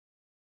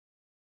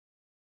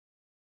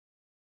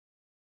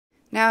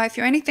Now, if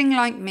you're anything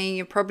like me,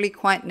 you're probably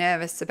quite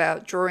nervous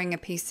about drawing a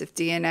piece of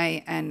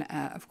DNA, and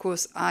of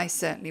course I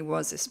certainly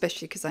was,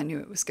 especially because I knew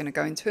it was going to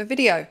go into a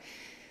video.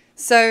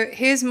 So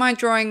here's my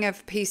drawing of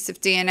a piece of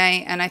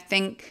DNA, and I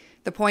think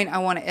the point I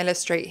want to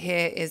illustrate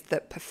here is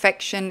that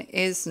perfection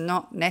is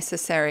not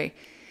necessary.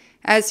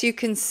 As you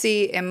can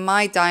see in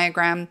my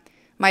diagram,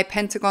 my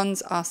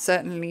pentagons are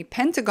certainly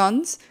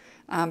pentagons,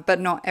 but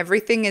not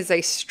everything is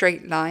a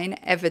straight line,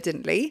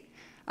 evidently.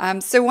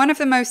 So one of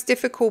the most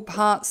difficult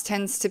parts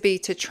tends to be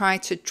to try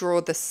to draw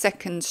the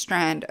second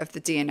strand of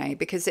the DNA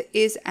because it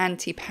is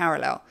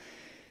anti-parallel.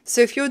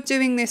 So if you're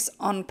doing this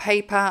on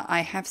paper,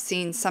 I have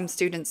seen some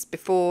students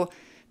before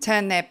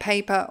turn their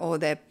paper or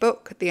their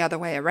book the other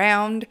way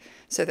around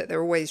so that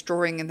they're always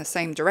drawing in the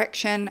same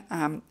direction.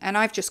 And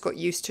I've just got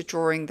used to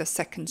drawing the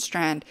second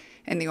strand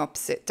in the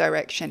opposite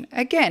direction.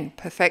 Again,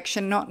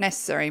 perfection not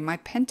necessary. My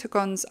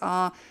pentagons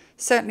are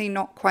certainly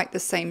not quite the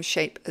same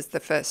shape as the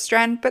first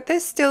strand, but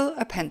there's still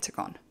a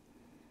pentagon.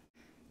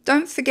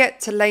 Don't forget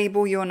to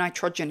label your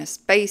nitrogenous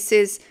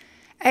bases.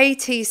 A,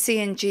 T, C,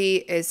 and G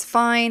is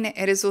fine.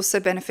 It is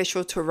also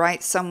beneficial to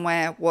write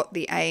somewhere what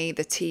the A,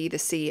 the T, the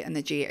C, and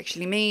the G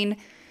actually mean.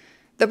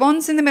 The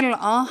bonds in the middle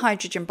are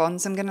hydrogen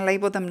bonds. I'm going to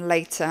label them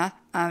later.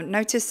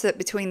 Notice that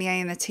between the A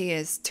and the T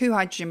is 2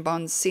 hydrogen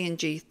bonds, C and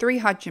G 3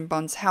 hydrogen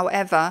bonds.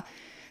 However,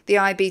 the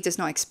IB does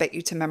not expect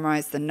you to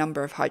memorize the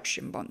number of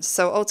hydrogen bonds.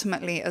 So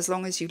ultimately, as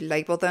long as you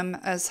label them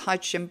as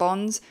hydrogen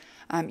bonds,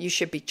 you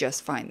should be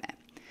just fine there.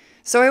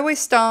 So I always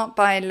start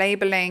by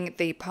labeling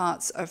the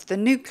parts of the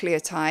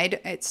nucleotide.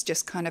 It's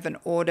just kind of an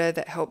order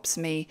that helps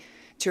me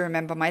to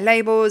remember my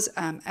labels.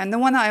 And the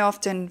one that I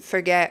often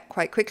forget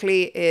quite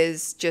quickly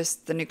is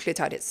just the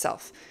nucleotide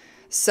itself.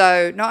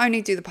 So not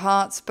only do the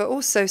parts, but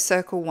also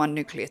circle one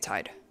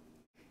nucleotide.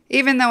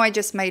 Even though I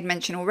just made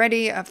mention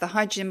already of the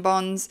hydrogen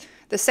bonds,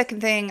 the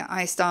second thing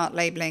I start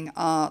labeling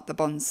are the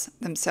bonds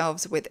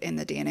themselves within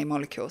the DNA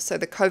molecule. So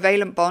the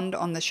covalent bond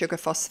on the sugar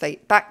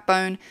phosphate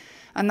backbone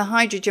and the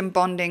hydrogen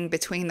bonding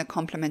between the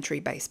complementary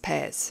base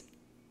pairs.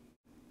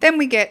 Then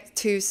we get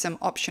to some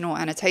optional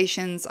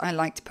annotations. I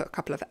like to put a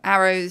couple of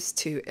arrows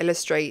to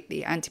illustrate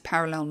the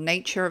antiparallel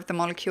nature of the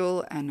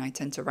molecule, and I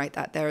tend to write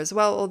that there as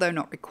well, although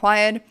not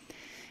required.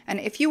 And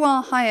if you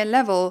are higher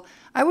level,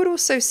 I would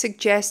also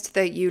suggest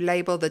that you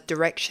label the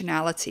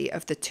directionality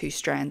of the 2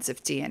 strands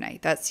of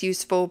DNA. That's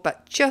useful,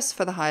 but just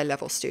for the higher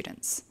level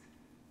students.